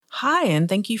Hi, and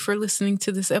thank you for listening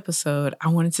to this episode. I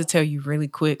wanted to tell you really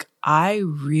quick, I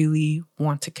really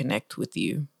want to connect with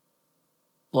you.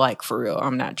 Like, for real,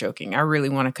 I'm not joking. I really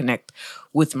want to connect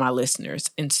with my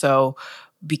listeners. And so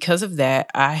because of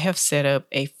that, I have set up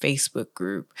a Facebook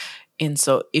group. And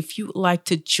so if you would like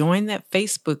to join that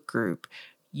Facebook group,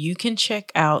 you can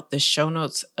check out the show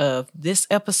notes of this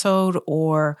episode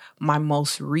or my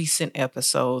most recent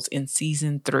episodes in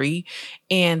season 3.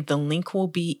 And the link will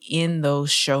be in those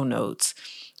show notes.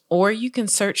 Or you can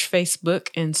search Facebook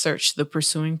and search the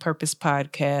Pursuing Purpose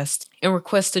podcast and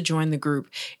request to join the group.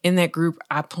 In that group,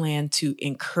 I plan to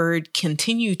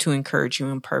continue to encourage you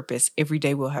in purpose. Every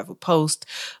day we'll have a post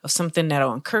of something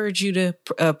that'll encourage you to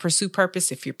pursue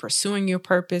purpose. If you're pursuing your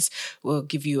purpose, we'll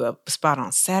give you a spot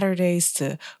on Saturdays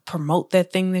to promote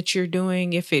that thing that you're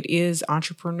doing, if it is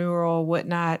entrepreneurial or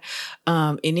whatnot.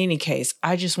 In any case,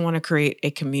 I just want to create a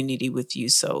community with you.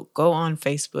 So go on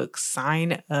Facebook,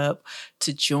 sign up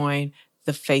to join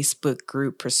the Facebook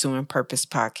group Pursuing Purpose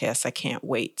podcast. I can't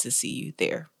wait to see you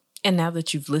there. And now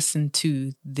that you've listened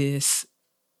to this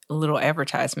little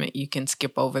advertisement, you can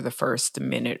skip over the first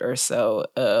minute or so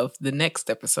of the next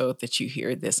episode that you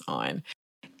hear this on.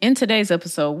 In today's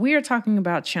episode, we are talking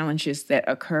about challenges that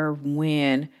occur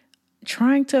when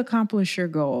trying to accomplish your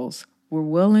goals. We're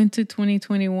well into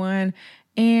 2021,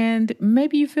 and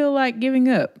maybe you feel like giving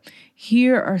up.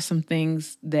 Here are some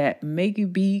things that may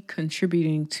be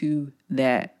contributing to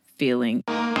that feeling.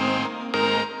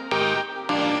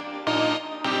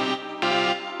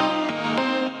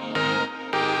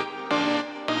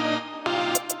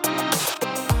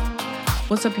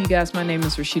 What's up, you guys? My name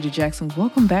is Rashida Jackson.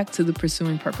 Welcome back to the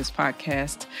Pursuing Purpose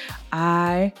podcast.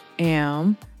 I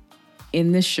am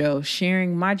in this show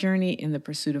sharing my journey in the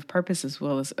pursuit of purpose, as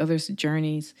well as others'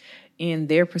 journeys in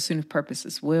their pursuit of purpose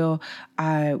as well.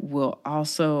 I will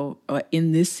also,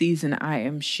 in this season, I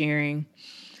am sharing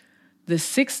the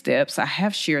 6 steps. I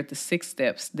have shared the 6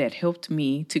 steps that helped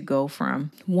me to go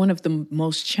from one of the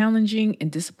most challenging and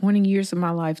disappointing years of my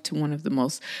life to one of the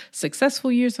most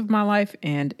successful years of my life,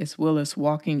 and as well as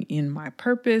walking in my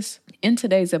purpose. In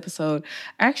today's episode,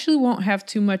 I actually won't have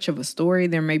too much of a story.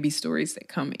 There may be stories that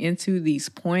come into these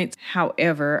points.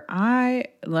 However,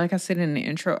 like I said in the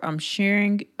intro, I'm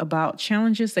sharing about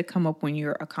challenges that come up when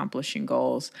you're accomplishing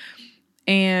goals.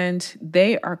 And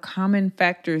they are common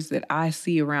factors that I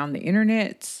see around the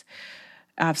internet.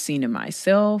 I've seen it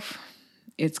myself.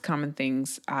 It's common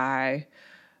things I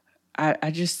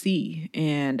just see,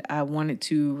 and I wanted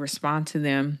to respond to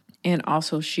them and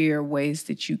also share ways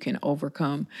that you can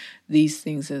overcome these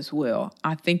things as well.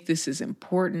 I think this is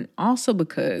important also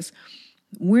because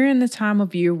we're in the time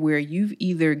of year where you've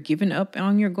either given up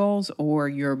on your goals or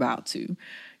you're about to.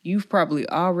 You've probably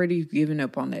already given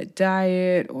up on that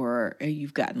diet, or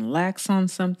you've gotten lax on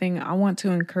something. I want to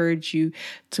encourage you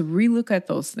to relook at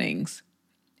those things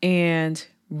and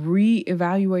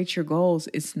reevaluate your goals.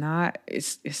 It's not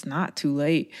too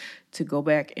late to go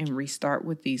back and restart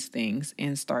with these things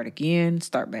and start again,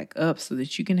 start back up so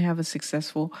that you can have a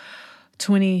successful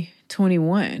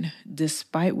 2021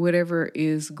 despite whatever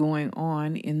is going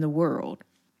on in the world.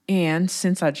 And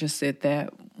since I just said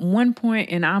that, one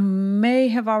point, and I may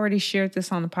have already shared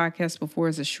this on the podcast before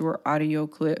as a short audio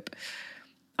clip.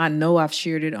 I know I've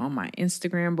shared it on my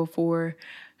Instagram before.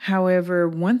 However,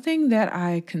 one thing that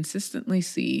I consistently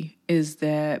see is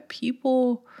that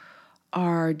people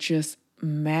are just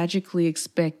magically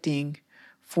expecting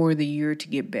for the year to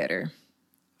get better,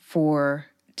 for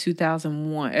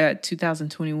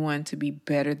 2021 to be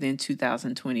better than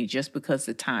 2020 just because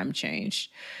the time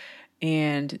changed.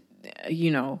 And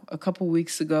a couple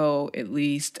weeks ago, at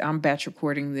least, I'm batch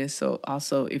recording this. So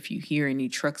also, if you hear any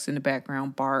trucks in the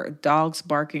background, dogs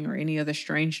barking, or any other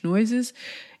strange noises,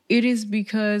 it is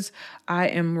because I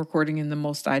am recording in the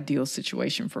most ideal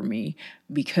situation for me,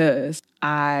 because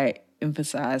I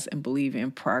emphasize and believe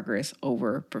in progress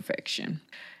over perfection.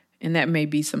 And that may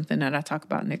be something that I talk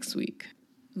about next week.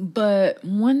 But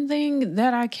one thing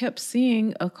that I kept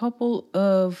seeing a couple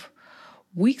of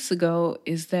weeks ago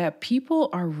is that people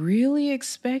are really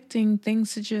expecting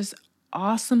things to just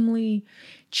awesomely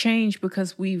change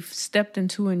because we've stepped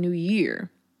into a new year.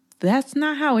 That's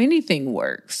not how anything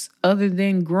works other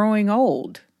than growing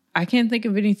old. I can't think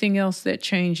of anything else that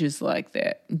changes like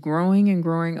that. Growing and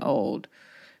growing old.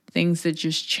 Things that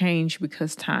just change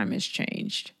because time has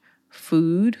changed.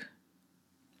 Food,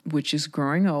 which is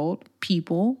growing old.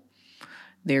 People,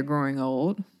 they're growing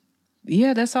old.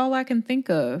 Yeah, that's all I can think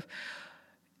of.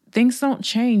 Things don't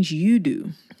change, you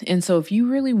do. And so if you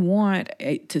really want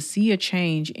to see a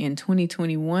change in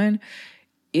 2021,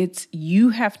 you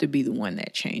have to be the one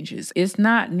that changes. It's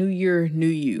not new year, new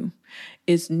you.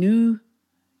 It's new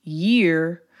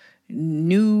year,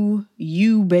 new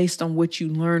you based on what you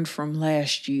learned from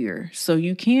last year. So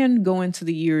you can go into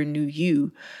the year new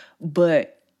you,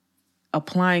 but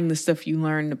applying the stuff you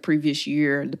learned the previous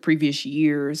year, the previous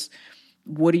years,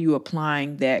 what are you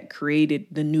applying that created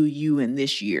the new you in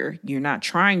this year? You're not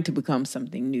trying to become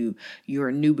something new.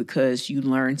 You're new because you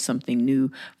learned something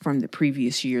new from the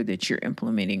previous year that you're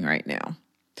implementing right now.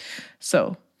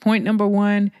 So point number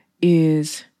 1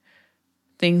 is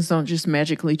things don't just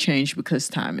magically change because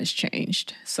time has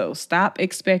changed. So stop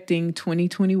expecting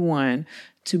 2021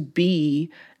 to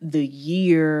be the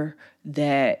year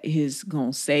that is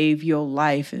going to save your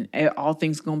life and all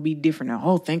things going to be different.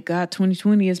 Oh, thank God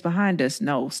 2020 is behind us.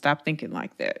 No, stop thinking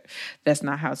like that. That's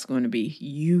not how it's going to be.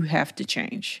 You have to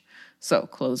change. So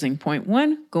closing point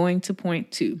 1, going to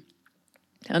point 2.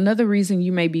 Another reason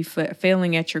you may be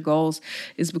failing at your goals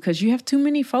is because you have too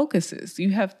many focuses. You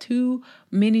have too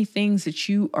many things that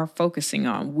you are focusing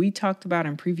on. We talked about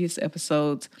in previous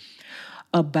episodes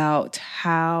about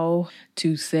how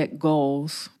to set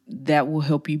goals that will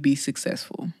help you be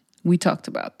successful. We talked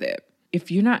about that.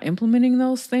 If you're not implementing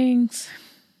those things,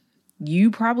 you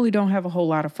probably don't have a whole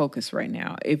lot of focus right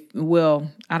now.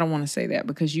 I don't want to say that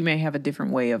because you may have a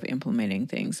different way of implementing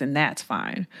things, and that's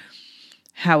fine.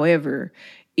 However,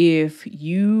 if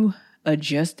you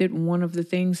adjusted one of the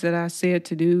things that I said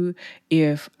to do,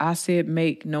 if I said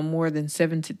make no more than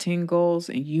 7 to 10 goals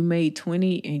and you made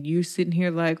 20 and you're sitting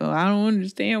here like, oh, I don't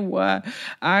understand why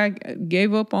I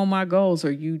gave up on my goals,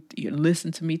 or you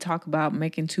listen to me talk about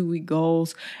making 2-week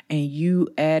goals and you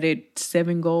added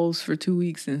 7 goals for 2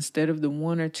 weeks instead of the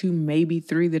 1 or 2, maybe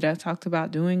 3 that I talked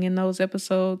about doing in those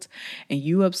episodes, and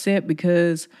you upset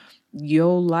because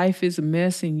your life is a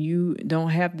mess and you don't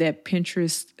have that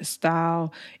Pinterest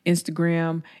style,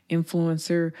 Instagram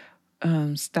influencer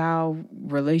style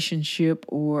relationship,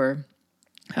 or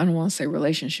I don't want to say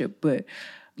relationship, but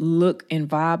look and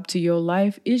vibe to your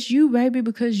life, is you, baby,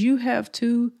 because you have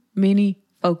too many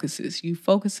focuses. You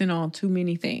focusing on too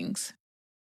many things.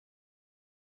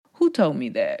 Who told me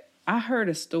that? I heard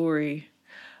a story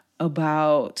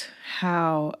about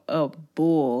how a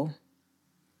bull...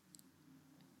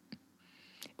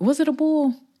 Was it a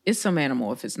bull? It's some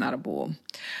animal if it's not a bull.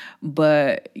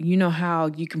 But you know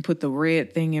how you can put the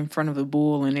red thing in front of the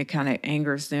bull and it kind of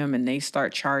angers them and they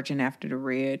start charging after the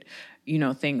red,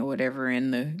 thing or whatever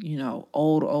in the,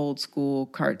 old school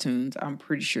cartoons. I'm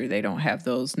pretty sure they don't have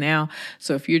those now.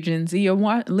 So if you're Gen Z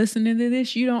or listening to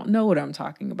this, you don't know what I'm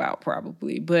talking about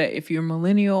probably. But if you're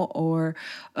millennial or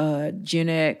Gen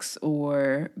X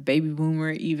or baby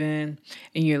boomer even,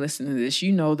 and you're listening to this,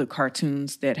 you know the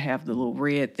cartoons that have the little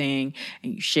red thing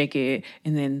and you shake it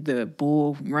and then the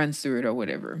bull runs through it or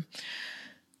whatever.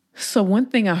 So one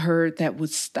thing I heard that would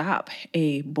stop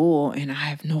a bull, and I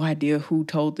have no idea who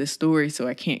told this story, so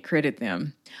I can't credit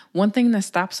them. One thing that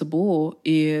stops a bull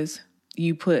is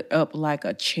you put up like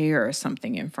a chair or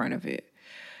something in front of it.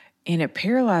 And it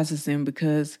paralyzes them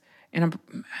because, now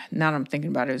that I'm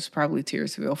thinking about it, it's probably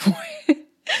Tierceville for it.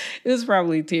 It was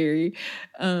probably Terry.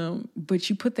 But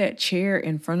you put that chair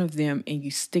in front of them and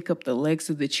you stick up the legs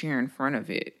of the chair in front of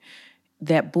it.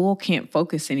 That bull can't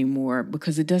focus anymore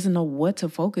because it doesn't know what to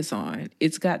focus on.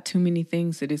 It's got too many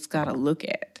things that it's got to look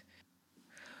at,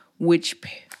 which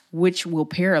will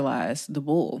paralyze the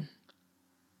bull.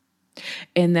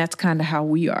 And that's kind of how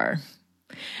we are.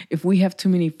 If we have too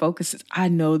many focuses, I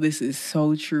know this is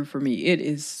so true for me. It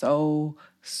is so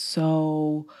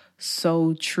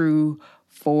true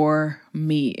for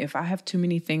me. If I have too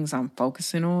many things I'm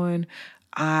focusing on,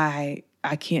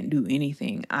 I can't do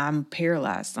anything. I'm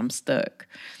paralyzed. I'm stuck.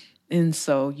 And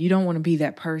so you don't want to be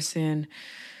that person.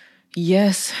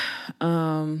 Yes.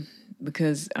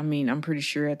 Because I'm pretty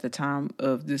sure at the time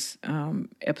of this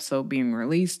episode being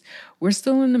released, we're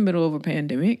still in the middle of a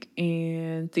pandemic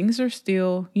and things are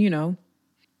still,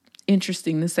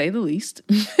 interesting to say the least.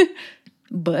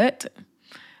 But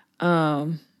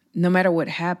no matter what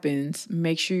happens,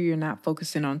 make sure you're not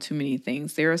focusing on too many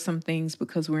things. There are some things,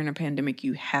 because we're in a pandemic,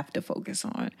 you have to focus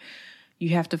on. You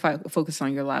have to focus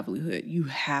on your livelihood. You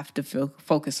have to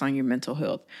focus on your mental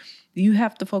health. You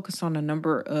have to focus on a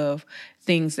number of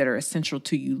things that are essential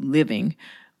to you living.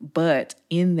 But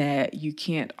in that, you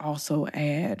can't also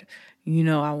add,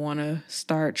 I want to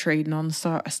start trading on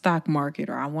the stock market,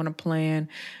 or I want to plan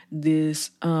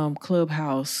this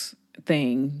Clubhouse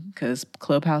thing, because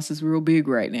Clubhouse is real big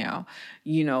right now.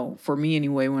 For me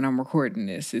anyway, when I'm recording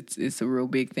this, it's a real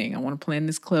big thing. I want to plan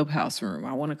this Clubhouse room.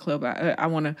 I want to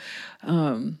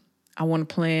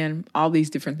plan all these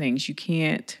different things. You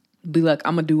can't be like,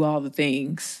 I'm gonna do all the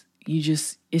things.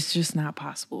 It's just not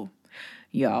possible.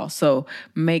 y'all. So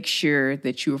make sure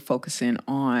that you're focusing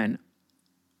on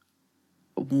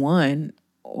one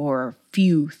or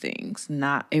few things,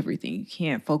 not everything. You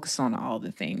can't focus on all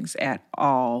the things at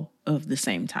all of the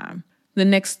same time. The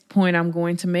next point I'm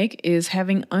going to make is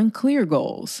having unclear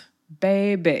goals.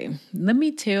 Baby, let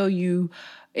me tell you,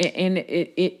 and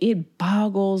it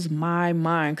boggles my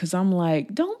mind because I'm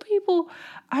like, don't people,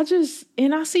 I see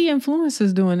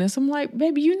influencers doing this. I'm like,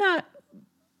 baby, you're not,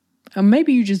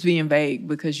 maybe you're just being vague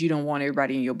because you don't want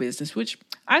everybody in your business, which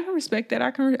I can respect that.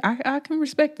 I can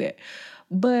respect that.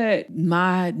 But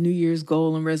my New Year's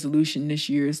goal and resolution this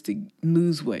year is to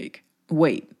lose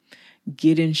weight,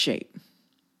 get in shape,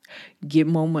 get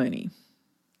more money,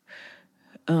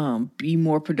 be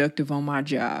more productive on my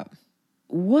job.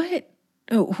 What?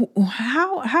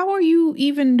 How are you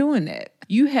even doing that?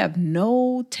 You have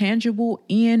no tangible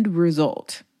end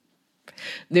result.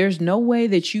 There's no way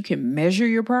that you can measure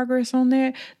your progress on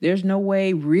that. There's no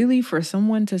way really for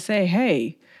someone to say,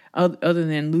 hey, other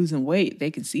than losing weight,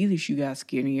 they can see that you got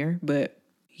skinnier, but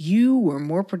you were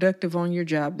more productive on your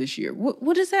job this year.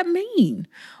 What does that mean?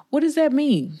 What does that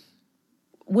mean?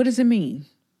 What does it mean?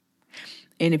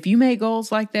 And if you make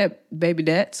goals like that, baby,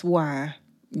 that's why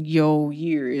your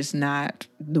year is not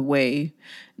the way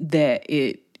that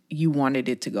you wanted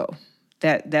it to go.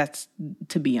 That's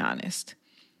to be honest.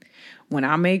 When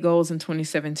I made goals in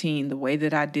 2017, the way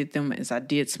that I did them is I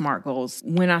did SMART goals.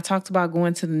 When I talked about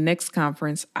going to the next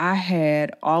conference, I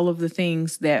had all of the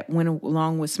things that went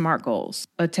along with SMART goals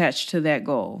attached to that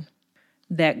goal.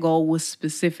 That goal was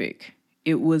specific.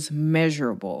 It was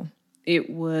measurable. It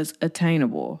was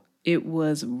attainable. It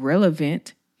was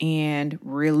relevant and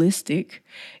realistic,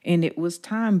 and it was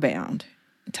time-bound,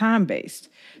 time-based,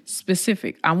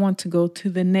 specific. I want to go to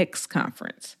the next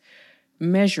conference.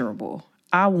 Measurable.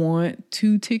 I want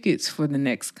 2 tickets for the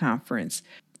next conference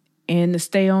and to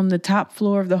stay on the top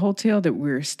floor of the hotel that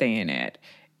we're staying at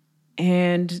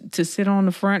and to sit on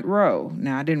the front row.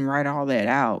 Now, I didn't write all that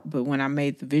out, but when I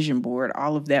made the vision board,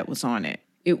 all of that was on it.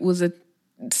 It was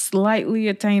slightly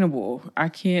attainable. I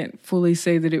can't fully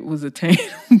say that it was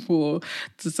attainable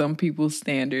to some people's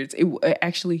standards.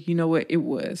 Actually, you know what? It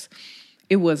was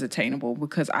attainable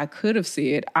because I could have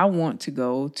said, I want to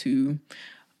go to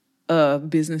a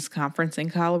business conference in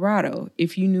Colorado.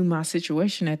 If you knew my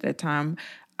situation at that time,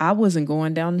 I wasn't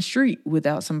going down the street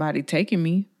without somebody taking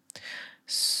me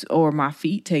or my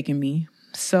feet taking me.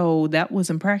 So that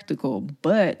wasn't practical.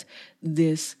 But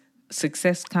this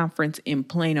success conference in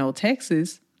Plano,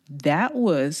 Texas, that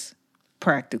was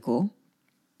practical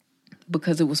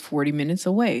because it was 40 minutes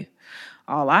away.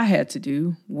 All I had to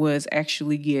do was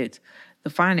actually get the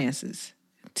finances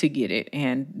to get it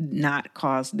and not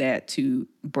cause that to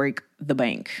break the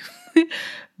bank,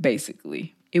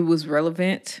 basically. It was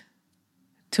relevant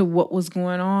to what was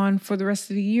going on for the rest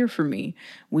of the year for me.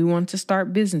 We wanted to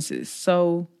start businesses.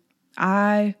 So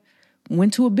I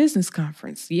went to a business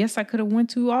conference. Yes, I could have went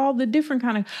to all the different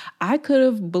I could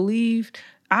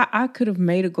have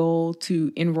made a goal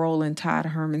to enroll in Todd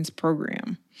Herman's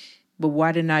program. But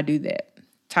why didn't I do that?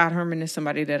 Todd Herman is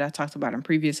somebody that I talked about in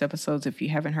previous episodes. If you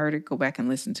haven't heard it, go back and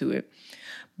listen to it.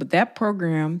 But that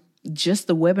program, just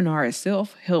the webinar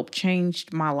itself, helped change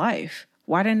my life.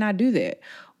 Why didn't I do that?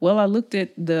 Well, I looked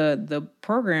at the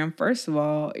program. First of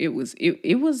all, it was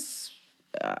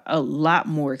a lot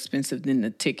more expensive than the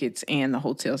tickets and the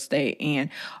hotel stay and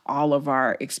all of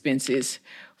our expenses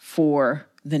for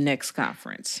the next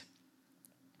conference.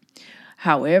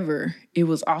 However, it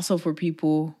was also for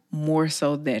people more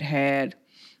so that had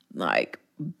like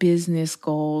business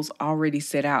goals already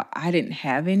set out. I didn't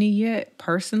have any yet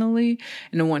personally.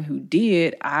 And the one who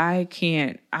did, I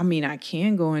can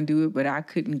go and do it, but I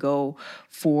couldn't go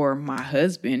for my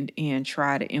husband and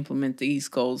try to implement these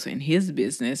goals in his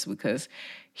business because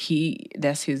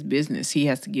that's his business. He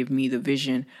has to give me the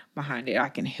vision behind it. I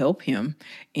can help him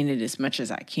in it as much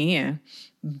as I can,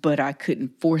 but I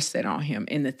couldn't force that on him.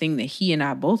 And the thing that he and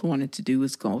I both wanted to do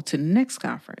was go to the next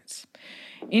conference.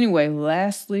 Anyway,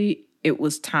 lastly, it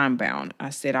was time bound. I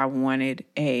said I wanted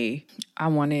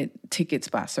tickets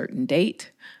by a certain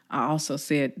date. I also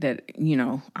said that,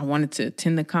 I wanted to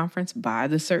attend the conference by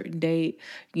the certain date.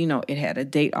 It had a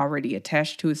date already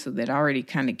attached to it, so that already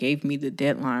kind of gave me the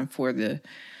deadline for the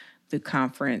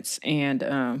conference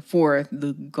and for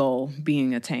the goal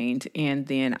being attained. And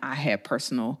then I had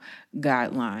personal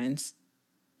guidelines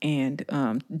and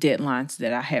deadlines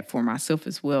that I had for myself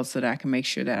as well, so that I can make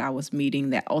sure that I was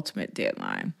meeting that ultimate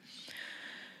deadline.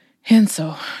 And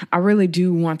so I really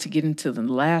do want to get into the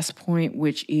last point,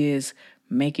 which is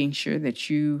making sure that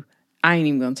you I ain't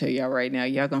even going to tell y'all right now.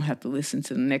 Y'all going to have to listen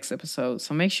to the next episode.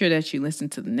 So make sure that you listen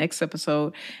to the next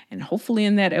episode. And hopefully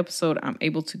in that episode, I'm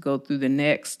able to go through the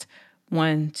next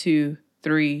 1, 2,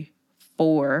 3,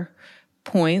 4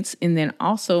 points. And then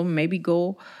also maybe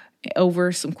go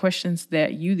over some questions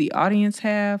that you, the audience,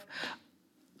 have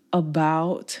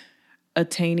about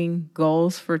attaining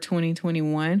goals for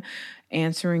 2021,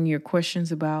 answering your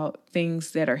questions about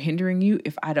things that are hindering you.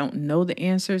 If I don't know the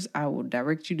answers, I will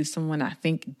direct you to someone I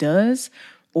think does,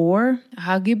 or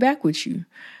I'll get back with you.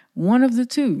 One of the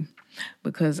two,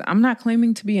 because I'm not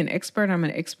claiming to be an expert. I'm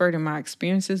an expert in my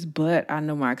experiences, but I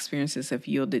know my experiences have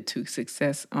yielded to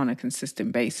success on a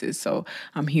consistent basis. So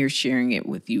I'm here sharing it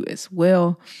with you as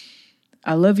well.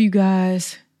 I love you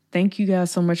guys. Thank you guys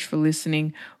so much for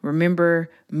listening. Remember,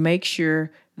 make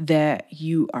sure that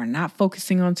you are not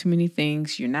focusing on too many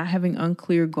things. You're not having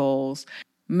unclear goals.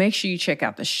 Make sure you check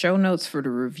out the show notes for the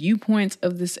review points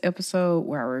of this episode,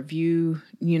 where I review,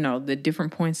 the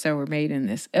different points that were made in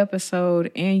this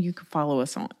episode. And you can follow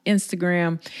us on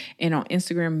Instagram. And on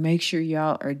Instagram, make sure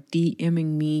y'all are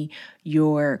DMing me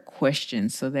your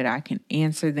questions so that I can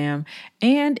answer them.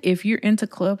 And if you're into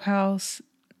Clubhouse,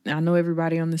 I know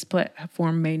everybody on this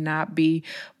platform may not be,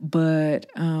 but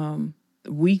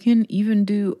we can even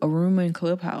do a room in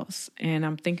Clubhouse. And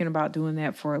I'm thinking about doing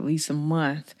that for at least a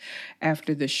month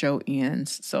after the show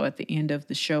ends. So at the end of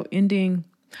the show ending,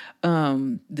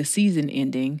 the season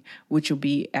ending, which will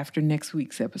be after next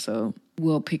week's episode,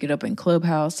 we'll pick it up in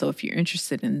Clubhouse. So if you're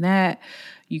interested in that,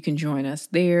 you can join us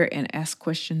there and ask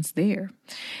questions there.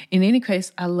 In any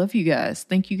case, I love you guys.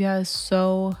 Thank you guys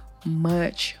so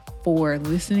much for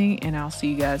listening, and I'll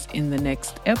see you guys in the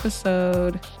next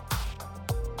episode.